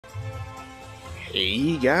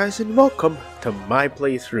Hey guys, and welcome to my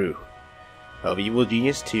playthrough of Evil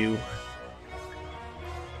Genius 2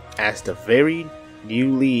 as the very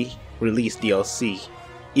newly released DLC,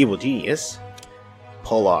 Evil Genius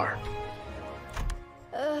Polar.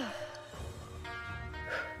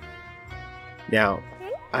 Now,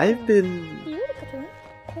 I've been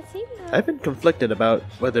conflicted about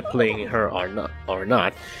whether playing her or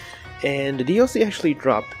not, and the DLC actually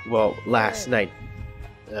dropped last night.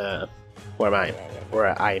 Where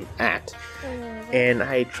I'm at, and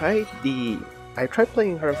I tried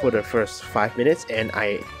playing her for the first 5 minutes, and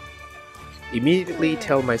I immediately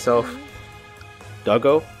tell myself,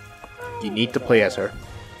 Doggo, you need to play as her.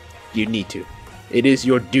 You need to. It is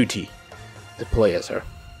your duty to play as her.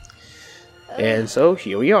 And so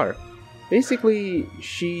here we are. Basically,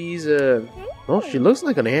 she's she looks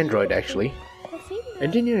like an android actually.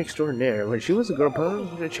 Engineer extraordinaire. When she was a girl,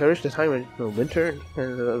 I cherished the time in winter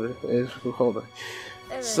and cold.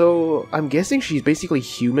 So I'm guessing she's basically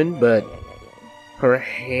human, but her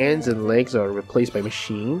hands and legs are replaced by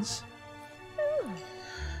machines.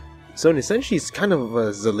 So in a sense, she's kind of a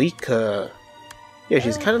Zalika. Yeah,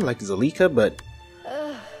 she's kind of like Zalika, but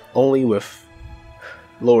only with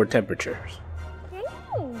lower temperatures.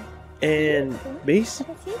 And basically,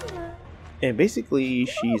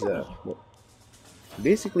 she's a.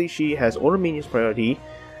 Basically, she has Order Minions priority.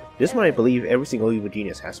 This one I believe every single Evil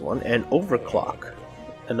Genius has one, and overclock.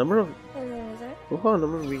 A number of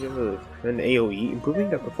regions and AoE, improving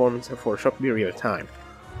their performance for a short period of time.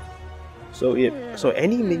 So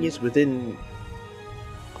any minions within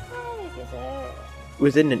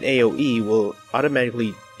an AoE will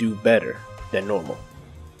automatically do better than normal.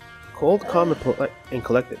 Cold, calm, and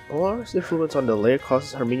collected. Polar's influence on the layer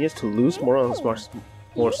causes her minions to lose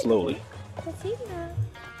more slowly.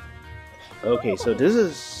 Okay, so this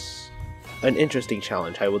is an interesting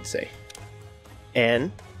challenge, I would say.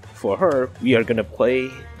 And for her, we are gonna play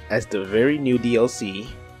as the very new DLC,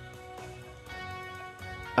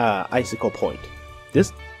 Icicle Point.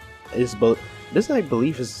 This I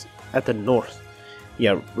believe is at the north.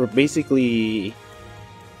 Yeah, we're basically.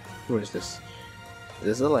 Where is this?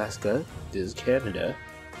 This is Alaska. This is Canada.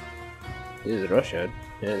 This is Russia.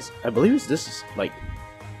 I believe this is like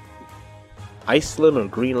Iceland or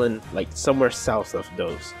Greenland, like somewhere south of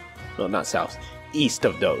those. No, not south. East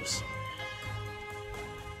of those.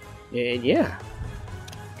 And yeah.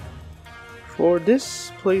 For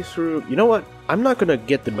this playthrough, you know what? I'm not gonna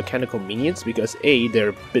get the mechanical minions because A, they're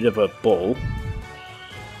a bit of a bull.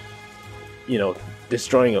 You know,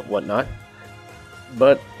 destroying it, whatnot.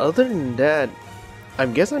 But other than that,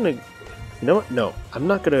 I'm guessing you know what? No, I'm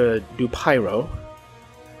not gonna do Pyro.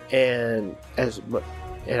 And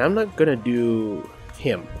I'm not gonna do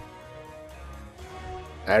him.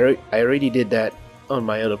 I already did that on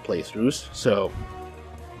my other playthroughs, so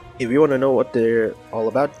if you want to know what they're all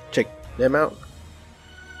about, check them out.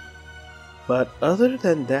 But other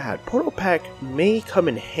than that, Portal Pack may come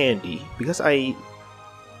in handy because I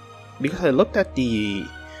looked at the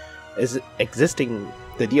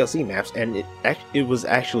DLC maps, and it was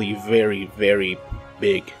actually very, very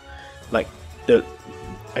big. Like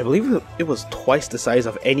I believe it was twice the size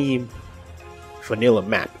of any vanilla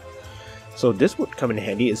map. So this would come in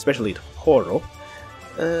handy, especially the portal.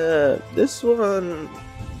 This one,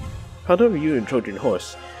 Hunter Review and Trojan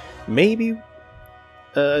Horse, maybe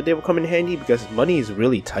they will come in handy because money is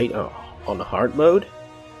really tight on the hard mode.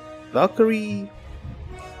 Valkyrie,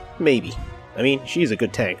 maybe. I mean, she's a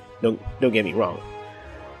good tank. Don't get me wrong.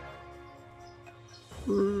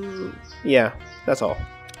 Yeah, that's all.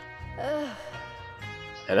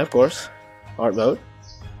 And of course, hard mode.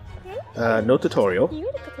 No tutorial.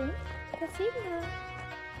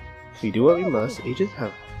 We do what we must. Agents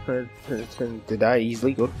have to die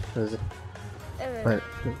easily. Good.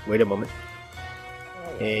 Wait a moment.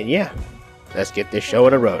 And yeah, let's get this show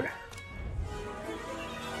on the road.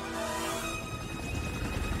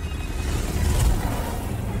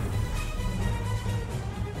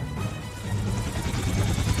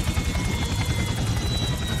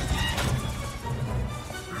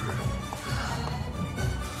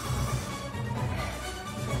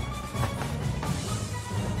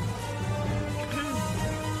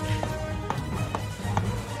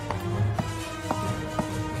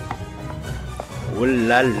 Ooh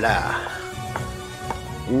la la.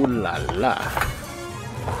 Ooh la la.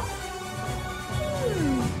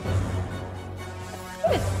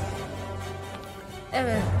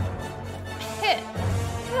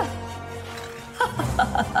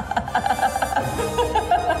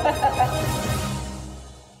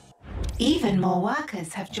 Even more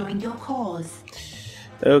workers have joined your cause.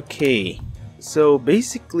 Okay, So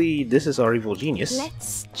basically, this is our evil genius.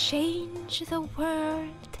 Let's change the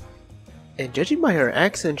world. And judging by her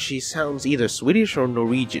accent, she sounds either Swedish or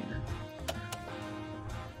Norwegian.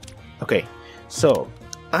 Okay, so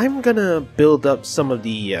I'm gonna build up some of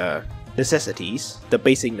the necessities, the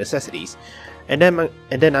basic necessities, and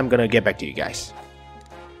then I'm gonna get back to you guys.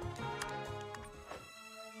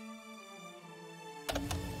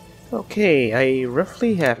 Okay, I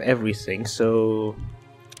roughly have everything, so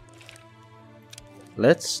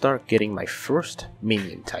let's start getting my first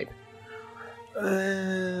minion type.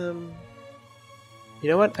 You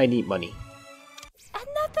know what? I need money.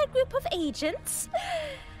 Another group of agents?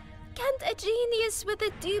 Can't a genius with a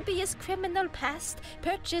dubious criminal past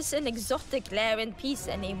purchase an exotic lair in peace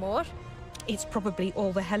anymore? It's probably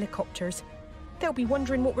all the helicopters. They'll be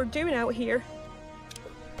wondering what we're doing out here.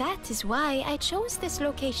 That is why I chose this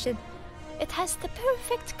location. It has the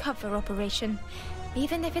perfect cover operation,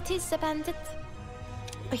 even if it is abandoned.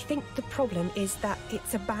 I think the problem is that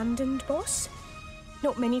it's abandoned, boss.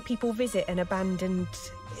 Not many people visit an abandoned...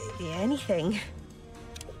 anything.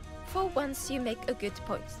 For once you make a good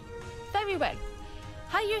point. Very well.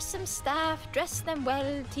 Hire some staff, dress them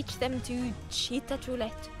well, teach them to cheat at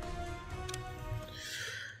roulette.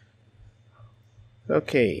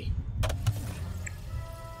 Okay.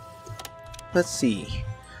 Let's see.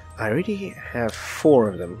 I already have 4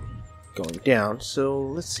 of them going down, so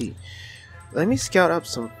let's see. Let me scout up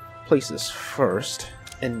some places first,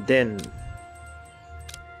 and then...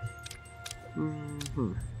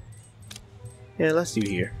 Yeah, let's do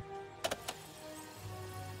here.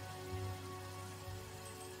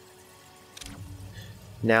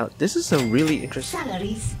 Now, this is a really interesting...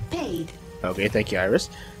 Salaries paid. Okay, thank you, Iris.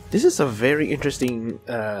 This is a very interesting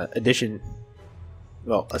addition.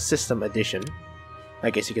 Well, a system addition, I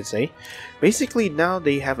guess you could say. Basically, now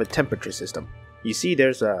they have a temperature system. You see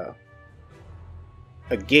there's a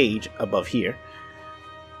gauge above here.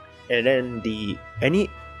 And then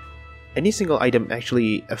any single item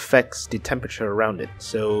actually affects the temperature around it.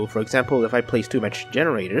 So, for example, if I place too much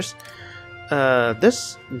generators,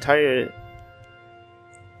 this entire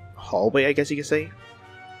hallway, I guess you could say,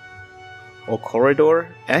 or corridor,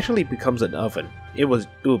 actually becomes an oven. It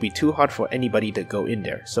will be too hot for anybody to go in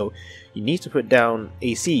there. So you need to put down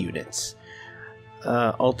AC units.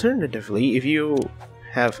 Alternatively, if you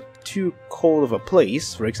have too cold of a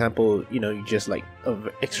place, for example, you just like an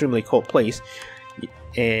extremely cold place,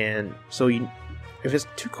 and so if it's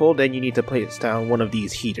too cold, then you need to place down one of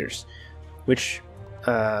these heaters, which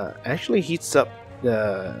actually heats up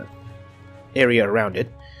the area around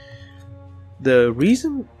it. The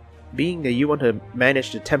reason being that you want to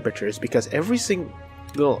manage the temperature is because every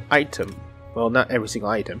single item, well, not every single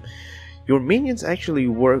item, your minions actually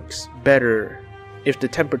works better if the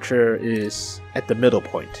temperature is at the middle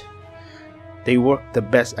point. They work the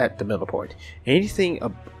best at the middle point. Anything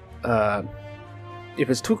if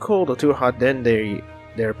it's too cold or too hot, then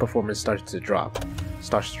their performance starts to drop.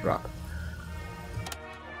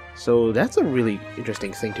 So that's a really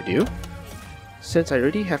interesting thing to do. Since I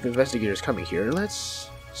already have investigators coming here, let's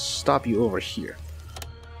stop you over here.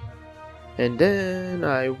 And then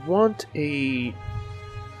I want a... You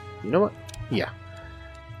know what? Yeah.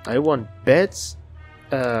 I want beds.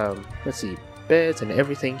 Let's see. Beds and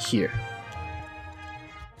everything here.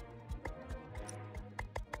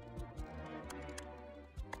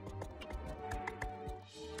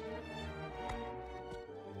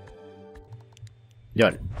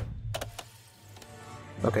 Done.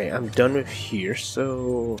 Okay, I'm done with here,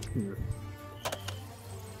 so...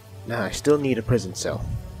 Nah, I still need a prison cell.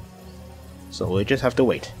 So we'll just have to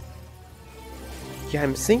wait. Yeah,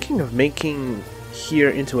 I'm thinking of making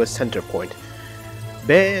here into a center point.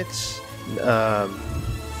 Beds,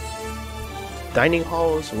 dining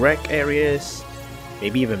halls, rec areas,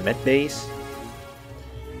 maybe even med bays.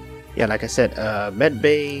 Yeah, like I said, med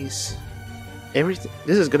bays, everything.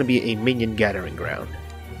 This is gonna be a minion gathering ground,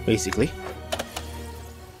 basically.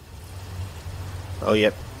 Oh,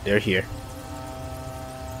 yep, they're here.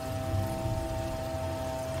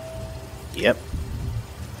 Yep.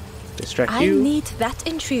 Distract you. I need that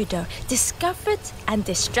intruder discovered and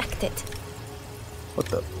distracted. What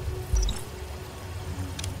the?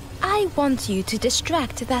 I want you to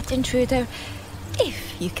distract that intruder,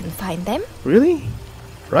 if you can find them. Really?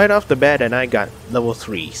 Right off the bat, and I got level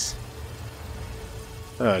 3s.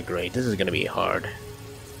 Oh, great. This is gonna be hard.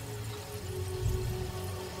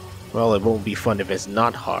 Well, it won't be fun if it's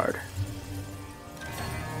not hard.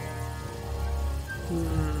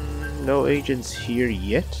 No agents here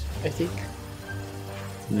yet, I think.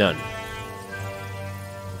 None.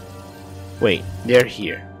 Wait, they're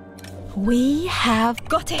here. We have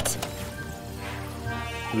got it.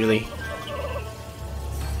 Really?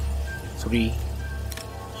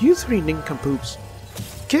 You three nincompoops!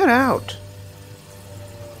 Get out!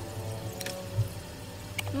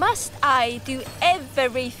 Must I do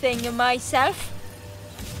everything myself?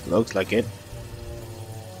 Looks like it.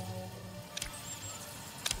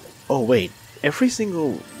 Oh wait, every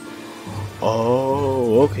single...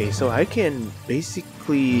 Oh, okay, so I can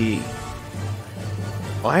basically...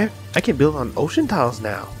 Oh, I can build on ocean tiles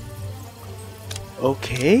now.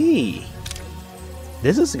 Okay.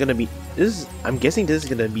 This is gonna be... I'm guessing this is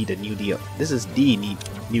gonna be the new deal. This is the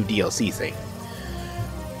new DLC thing.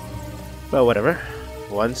 Well, whatever.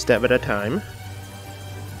 One step at a time.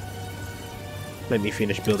 Let me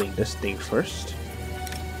finish building this thing first.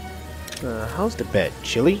 How's the bed?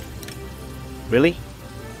 Chilly? Really?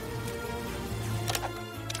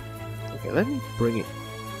 Okay, let me bring it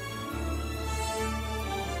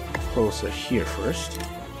closer here first.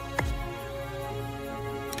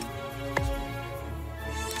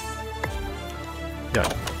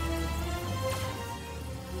 Done.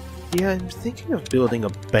 Yeah, I'm thinking of building a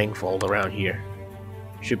bank vault around here.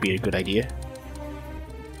 Should be a good idea.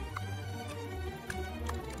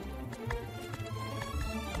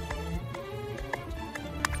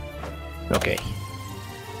 Okay.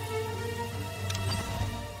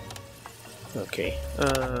 Okay.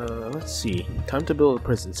 Let's see. Time to build a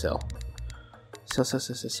prison cell.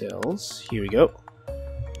 Cells. Here we go.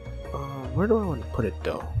 Where do I want to put it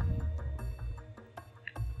though?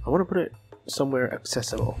 I want to put it somewhere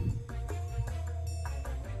accessible.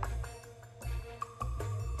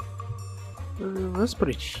 Let's put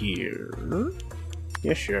it here.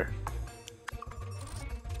 Yeah, sure.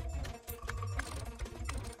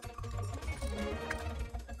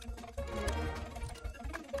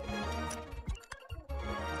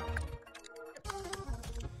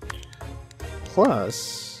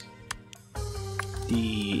 Plus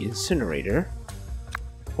the incinerator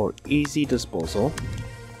for easy disposal.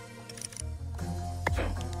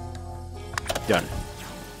 Done.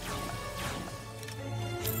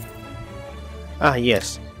 Ah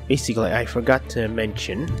yes, basically I forgot to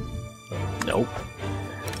mention. Nope.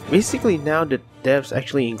 Basically now the devs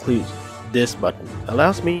actually include this button.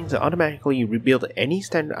 Allows minions to automatically rebuild any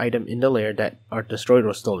standard item in the lair that are destroyed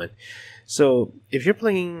or stolen. So if you're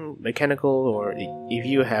playing mechanical, or if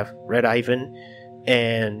you have Red Ivan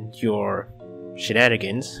and your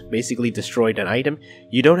shenanigans basically destroyed an item,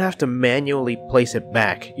 you don't have to manually place it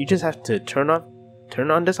back. You just have to turn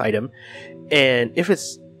on this item, and if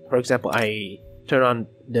it's, for example, I turn on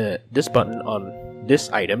this button on this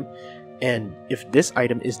item, and if this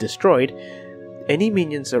item is destroyed, any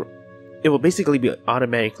minions it will basically be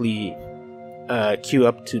automatically queue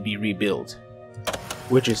up to be rebuilt,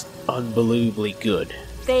 which is unbelievably good.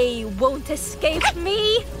 They won't escape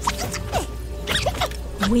me.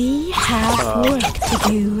 We have work to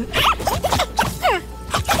do.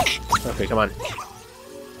 Okay, come on.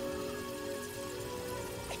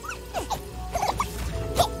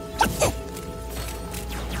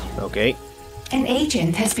 Okay. An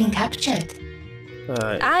agent has been captured.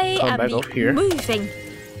 I come am back over here. moving.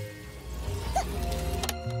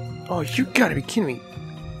 Oh, you gotta be kidding me.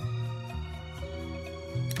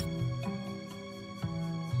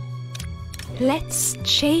 Let's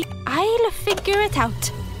check. I'll figure it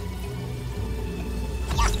out.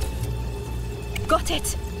 Got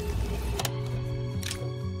it.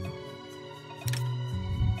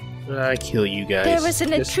 I kill you guys. There is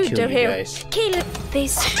an Just kill intruder you here. guys. Kill it.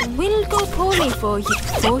 This will go poorly for you.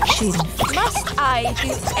 Fortune. Must I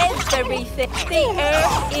do everything? The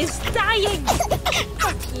earth is dying.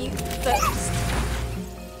 You first.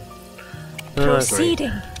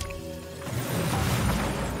 Proceeding.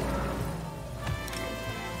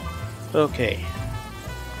 Okay.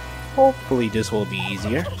 Hopefully this will be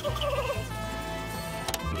easier.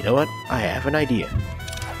 You know what? I have an idea.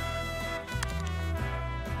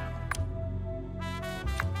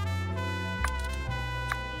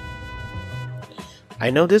 I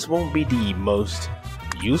know this won't be the most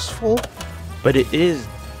useful, but it is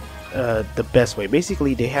the best way.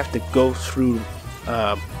 Basically, they have to go through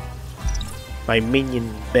my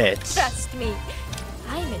minion beds. Trust me,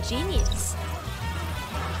 I'm a genius.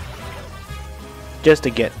 Just to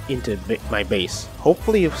get into my base.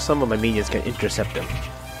 Hopefully if some of my minions can intercept them.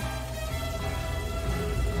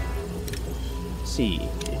 Let's see,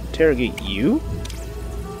 interrogate you.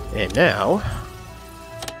 And now,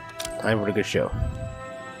 time for the good show.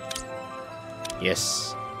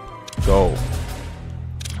 Yes, go.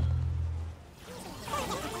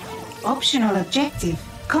 Optional objective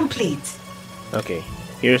complete. Okay,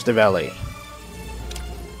 here's the valet.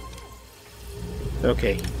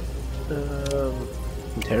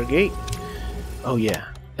 Interrogate. Oh yeah.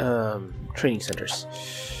 Training centers.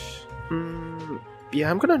 Yeah,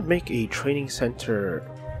 I'm gonna make a training center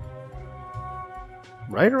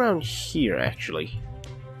right around here, actually.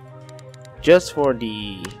 Just for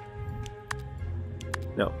the...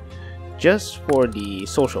 No. Just for the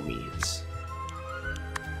social medias.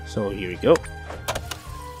 So here we go.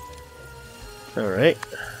 Alright.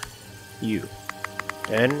 You.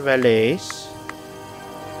 10 valets.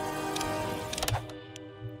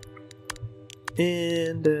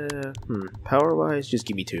 And, power-wise, just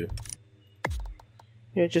give me 2.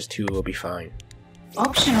 Yeah, just 2 will be fine.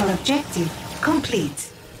 Optional objective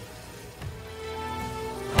complete.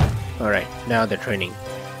 Alright, now they're training.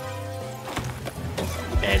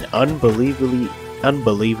 And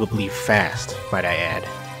unbelievably fast, might I add.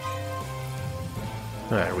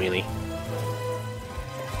 Really?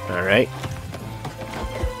 Alright.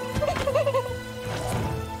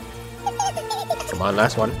 Come on,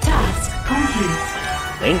 last one. Task complete.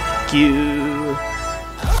 Thank you.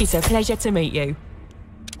 It's a pleasure to meet you.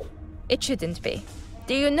 It shouldn't be.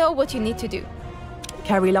 Do you know what you need to do?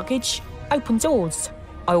 Carry luggage, open doors.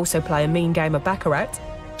 I also play a mean game of Baccarat.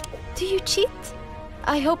 Do you cheat?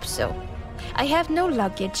 I hope so. I have no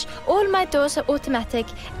luggage, all my doors are automatic,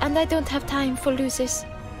 and I don't have time for losers.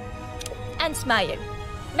 And smile.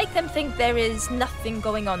 Make them think there is nothing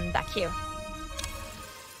going on back here.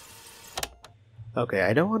 Okay,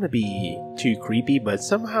 I don't want to be too creepy, but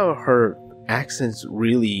somehow her accents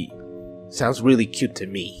really sounds really cute to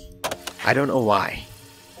me. I don't know why.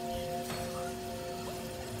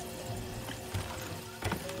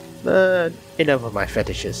 But enough of my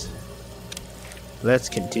fetishes. Let's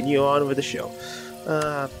continue on with the show.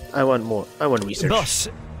 I want more. I want research. Boss,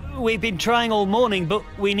 we've been trying all morning, but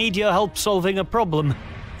we need your help solving a problem.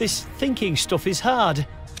 This thinking stuff is hard.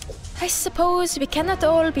 I suppose we cannot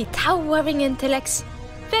all be towering intellects.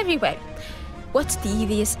 Very well. What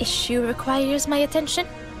devious issue requires my attention?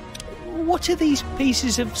 What are these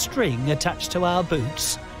pieces of string attached to our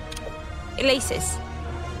boots? Laces.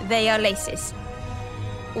 They are laces.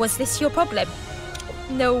 Was this your problem?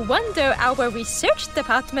 No wonder our research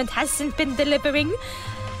department hasn't been delivering.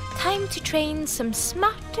 Time to train some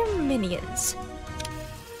smarter minions.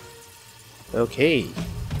 Okay.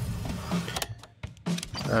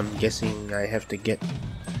 I'm guessing I have to get...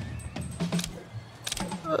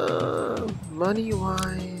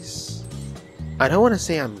 money-wise... I don't want to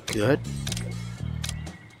say I'm good.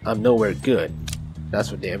 I'm nowhere good. That's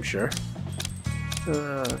for damn sure.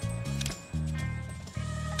 You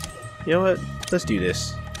know what? Let's do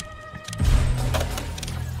this.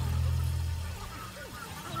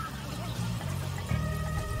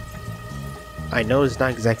 I know it's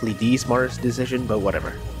not exactly the smartest decision, but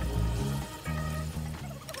whatever.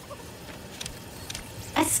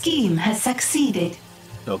 A scheme has succeeded.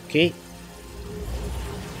 Okay.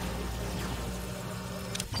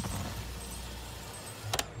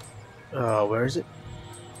 Where is it?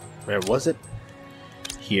 Where was it?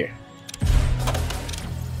 Here.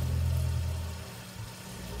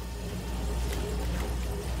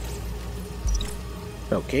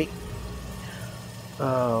 Okay.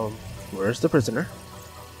 Where's the prisoner?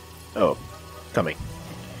 Oh, coming.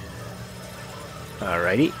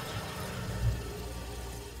 Alrighty.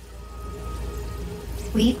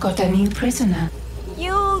 We've got a new prisoner.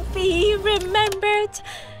 You'll be remembered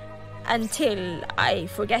until I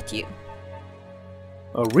forget you.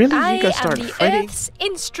 Oh, really? I You guys am started the fighting? Earth's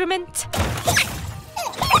instrument.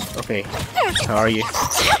 Okay. How are you?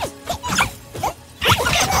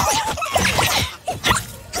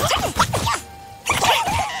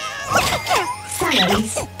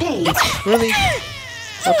 Salaries paid. Really?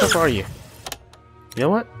 How tough are you? You know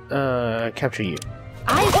what? Capture you.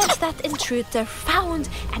 I want that intruder found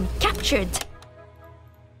and captured.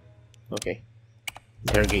 Okay.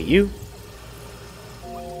 Interrogate you.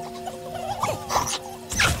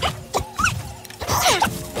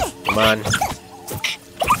 Come on.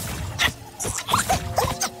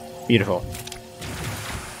 Beautiful.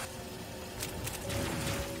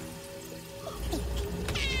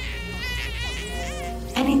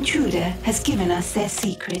 An intruder has given us their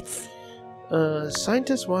secrets.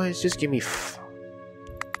 Scientist-wise, just give me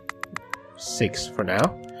 6 for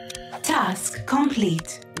now. Task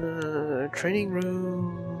complete. Training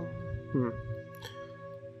room...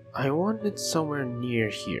 I want it somewhere near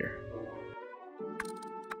here.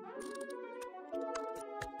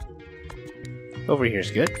 Over here is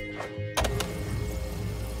good.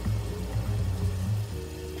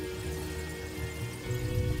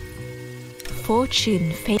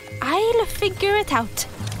 Fortune, fate. I'll figure it out.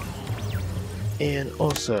 And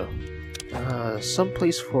also, some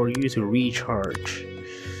place for you to recharge.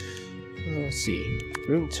 Let's see.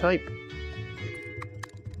 Room type.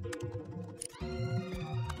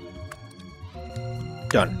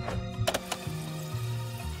 Done.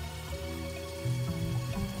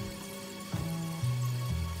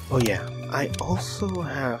 Oh yeah, I also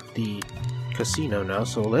have the casino now,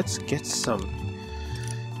 so let's get some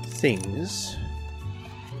things.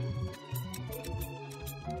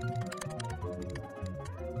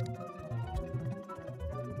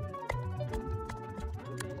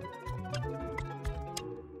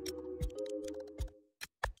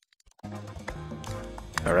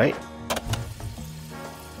 Alright.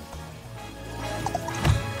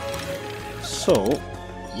 So,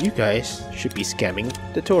 you guys should be scamming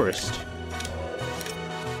the tourist.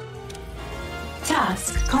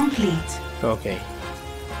 Task complete. Okay.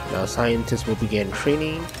 Now scientists will begin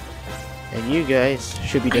training, and you guys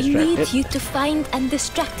should be I distracted. need you to find and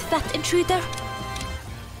distract that intruder.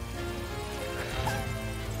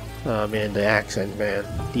 Oh man, the accent, man.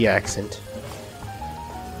 The accent.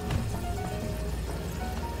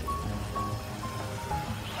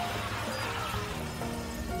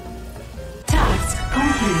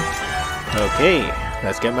 Okay,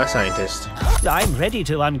 let's get my scientist. I'm ready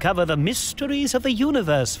to uncover the mysteries of the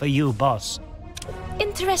universe for you, boss.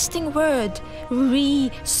 Interesting word.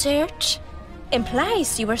 Research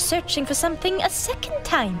implies you are searching for something a second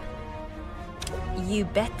time. You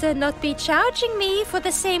better not be charging me for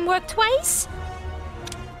the same work twice.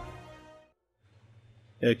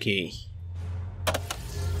 Okay.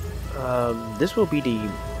 This will be the...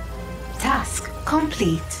 Task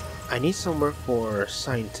complete. I need some work for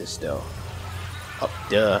scientists though. Oh,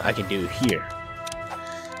 duh, I can do it here.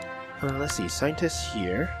 Let's see, scientists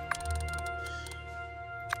here.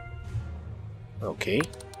 Okay.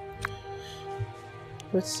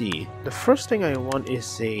 Let's see, the first thing I want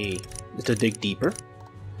is to dig deeper.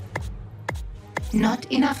 Not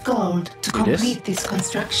enough gold to complete this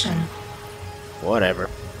construction.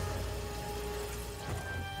 Whatever.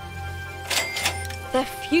 The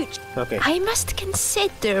future. Okay. I must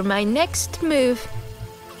consider my next move.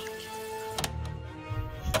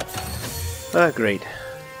 Ah, great.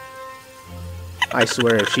 I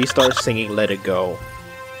swear if she starts singing Let It Go,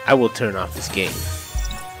 I will turn off this game.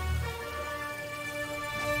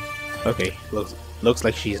 Okay, looks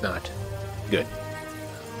like she's not. Good.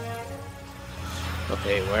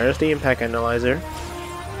 Okay, where's the impact analyzer?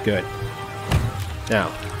 Good.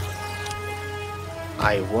 Now,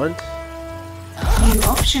 I want... New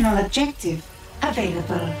optional objective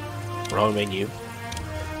available. Wrong menu.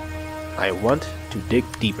 I want to dig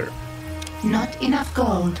deeper. Not enough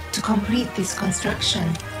gold to complete this construction.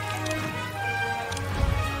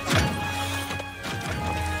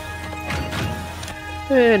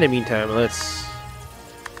 In the meantime, let's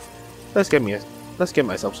get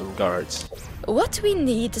myself some guards. What we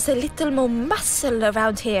need is a little more muscle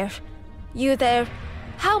around here. You there?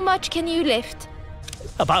 How much can you lift?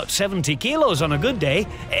 About 70 kilos on a good day,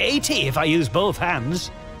 80 if I use both hands.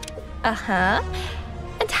 Uh-huh.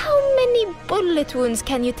 And how many bullet wounds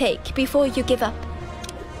can you take before you give up?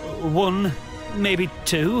 1, maybe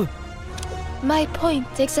 2. My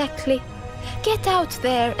point exactly. Get out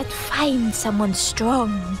there and find someone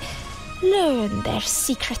strong. Learn their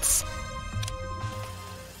secrets.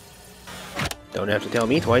 Don't have to tell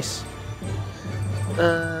me twice.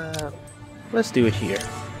 Let's do it here.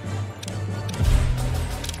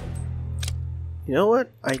 You know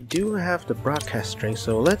what? I do have the broadcast string,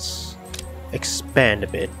 so let's expand a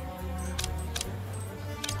bit.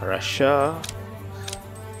 Russia.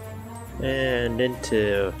 And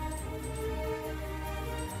into...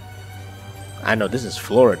 I know this is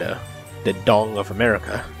Florida, the dong of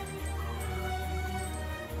America.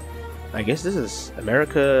 I guess this is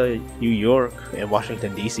America, New York, and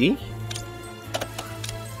Washington DC?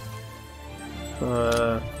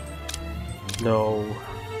 No.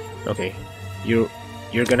 Okay.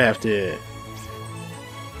 You're gonna have to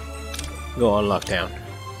go on lockdown.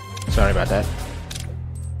 Sorry about that.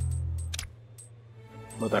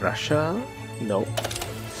 Mother Russia? No.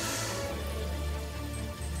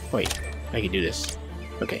 Wait, I can do this.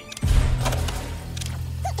 Okay.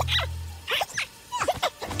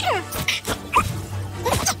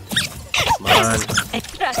 Come on.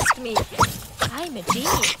 Trust me, I'm a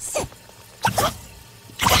genius.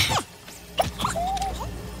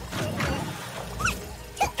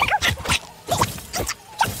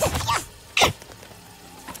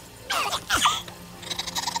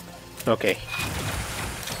 Okay.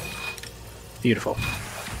 Beautiful.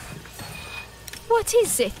 What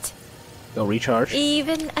is it? Go recharge.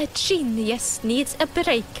 Even a genius needs a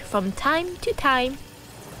break from time to time.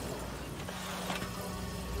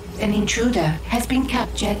 An intruder has been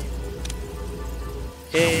captured.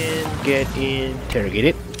 and get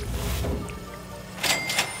interrogated.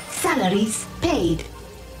 Salaries paid.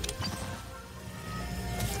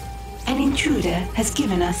 An intruder has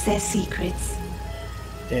given us their secrets.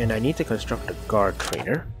 And I need to construct a guard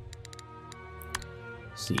trainer.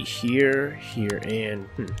 See here, and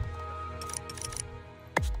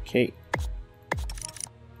okay.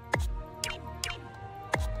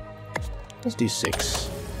 Let's do 6.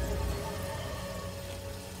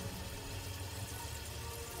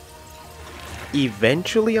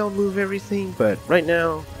 Eventually I'll move everything, but right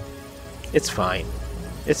now it's fine.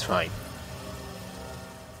 It's fine.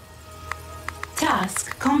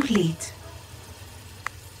 Task complete.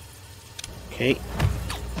 Okay.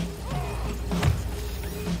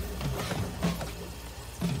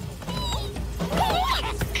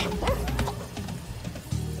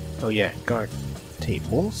 Oh yeah, guard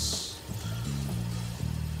tables.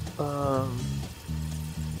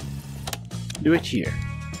 Do it here.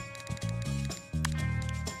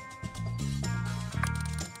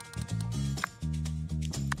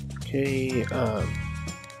 Okay,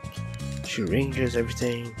 she ranges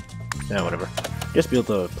everything. Nah, whatever. Just build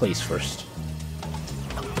the place first.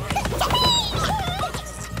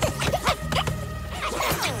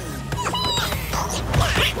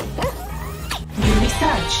 New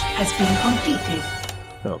research has been completed.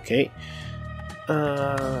 Okay.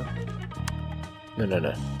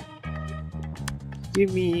 No.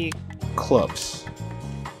 Give me clubs.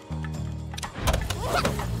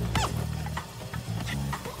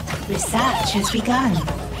 Research has begun.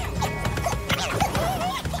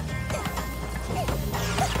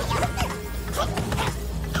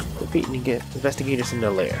 Defeat and get investigators in the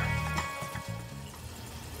lair.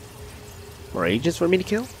 More agents for me to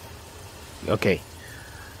kill? Okay.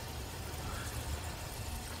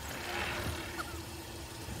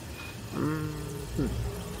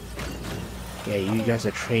 Yeah, you guys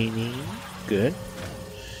are training. Good.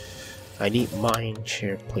 I need mind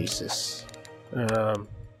share places.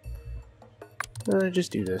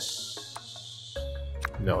 Just do this.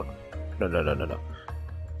 No.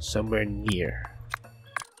 Somewhere near.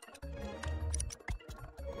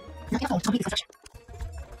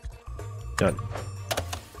 Done.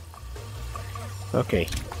 Okay.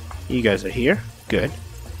 You guys are here. Good.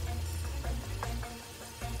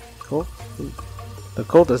 Cool. The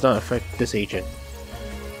cold does not affect this agent.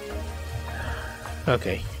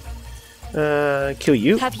 Okay. Kill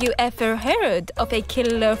you. Have you ever heard of a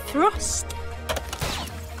killer frost?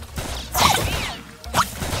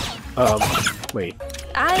 Wait.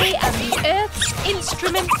 I am the Earth's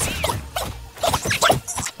instrument.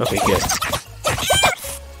 Okay, good.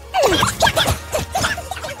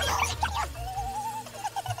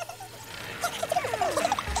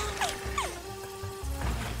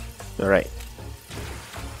 Alright.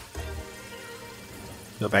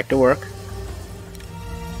 Go back to work.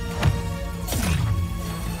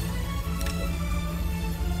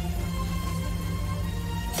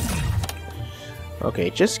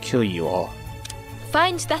 Okay, just kill you all.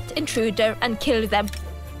 Find that intruder and kill them.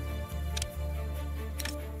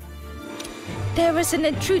 There is an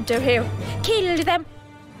intruder here. Kill them.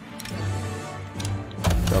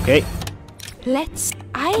 Okay.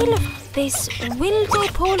 This will go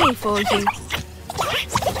poorly for you.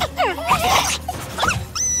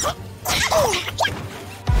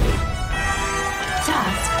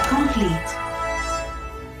 Task complete.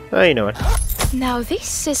 I know it. Now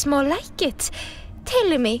this is more like it.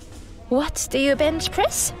 Tell me, what do you bench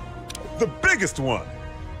press? The biggest one!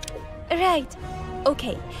 Right.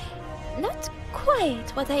 Okay. Not quite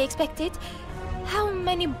what I expected. How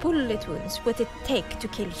many bullet wounds would it take to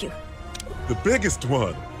kill you? The biggest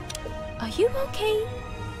one! Are you okay?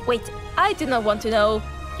 Wait, I do not want to know.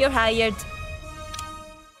 You're hired.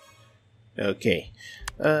 Okay.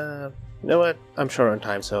 You know what? I'm short on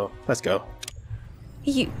time, so let's go.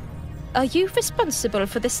 Are you responsible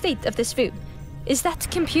for the state of this room? Is that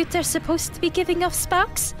computer supposed to be giving off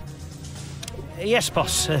sparks? Yes,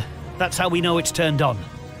 boss. That's how we know it's turned on.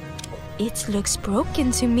 It looks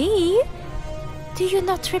broken to me. Do you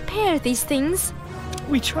not repair these things?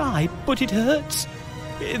 We try, but it hurts.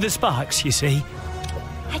 The sparks, you see.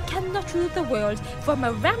 I cannot rule the world from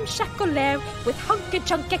a ramshackle lair with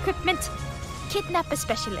hunker-junk equipment. Kidnap a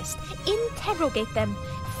specialist, interrogate them,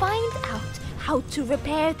 find out how to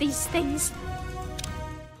repair these things.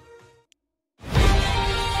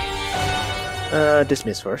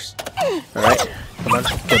 Dismiss first. Alright, come on,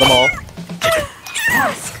 kill them all.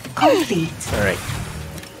 Task complete. Alright.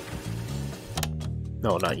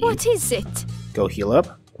 No, not you. What is it? Go heal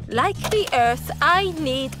up. Like the Earth, I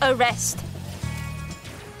need a rest.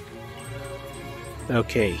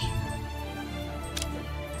 Okay.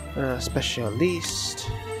 Specialist.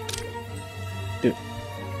 Dude,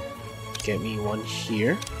 get me one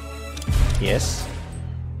here. Yes.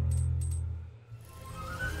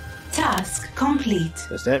 Task complete.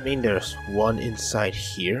 Does that mean there's one inside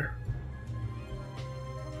here?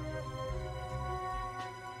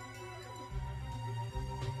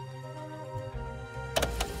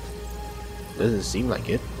 Doesn't seem like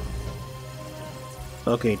it.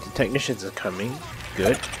 Okay, the technicians are coming.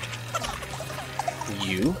 Good.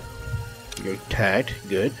 You're tagged.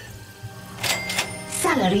 Good.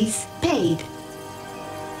 Salaries paid.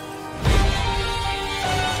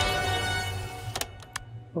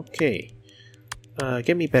 Okay.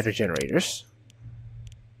 Get me better generators.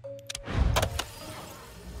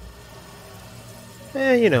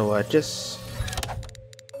 You know what? Just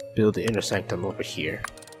build the inner sanctum over here.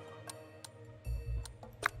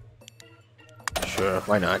 Sure,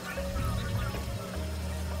 why not?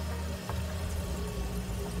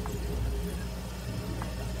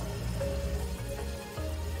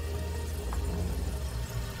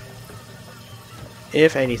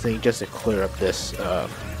 If anything, just to clear up this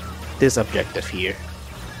this objective here.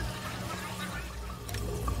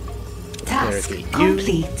 Task There,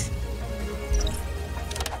 complete.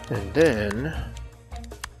 And then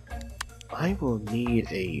I will need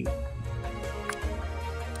a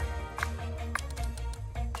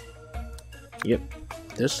yep,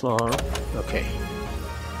 this long. Okay.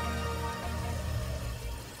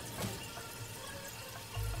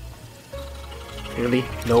 Really?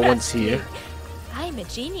 No one's here? I'm a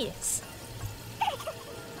genius.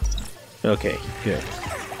 Okay, good.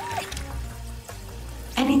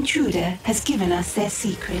 An intruder has given us their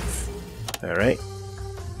secrets. Alright.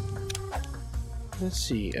 Let's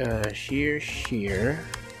see, here.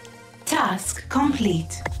 Task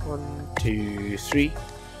complete. 1, 2, 3.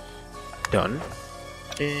 Done.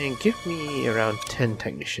 And give me around 10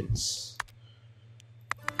 technicians.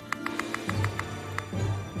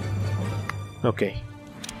 Okay.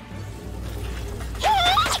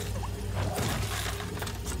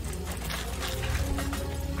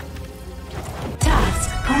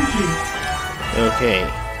 Task complete. Okay.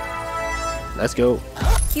 Let's go.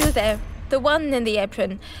 You there, the one in the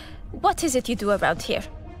apron. What is it you do around here?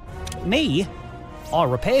 Me? I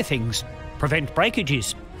repair things, prevent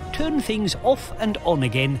breakages, turn things off and on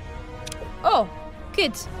again. Oh,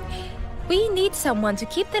 good. We need someone to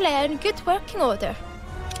keep the lair in good working order.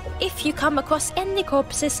 If you come across any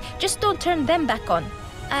corpses, just don't turn them back on.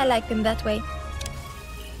 I like them that way.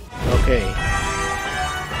 Okay.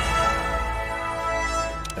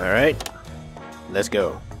 Alright. Let's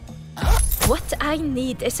go. What I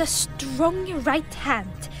need is a strong right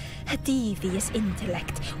hand, a devious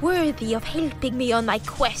intellect, worthy of helping me on my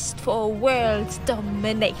quest for world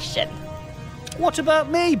domination. What about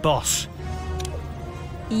me, boss?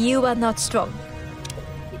 You are not strong.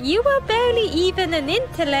 You are barely even an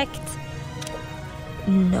intellect.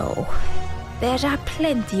 No. There are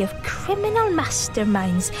plenty of criminal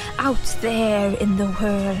masterminds out there in the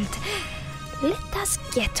world. Let us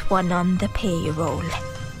get one on the payroll.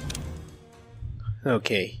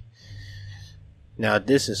 Okay. Now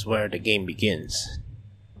this is where the game begins.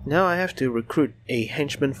 Now I have to recruit a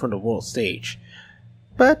henchman from the world stage.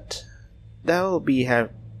 But that will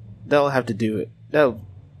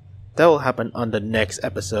happen on the next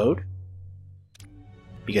episode.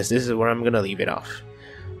 Because this is where I'm gonna leave it off.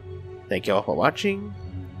 Thank you all for watching.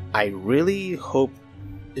 I really hope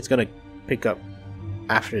it's gonna pick up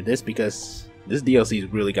after this because this DLC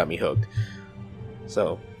really got me hooked.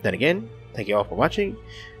 So, then again, thank you all for watching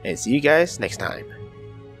and see you guys next time.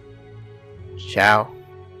 Ciao.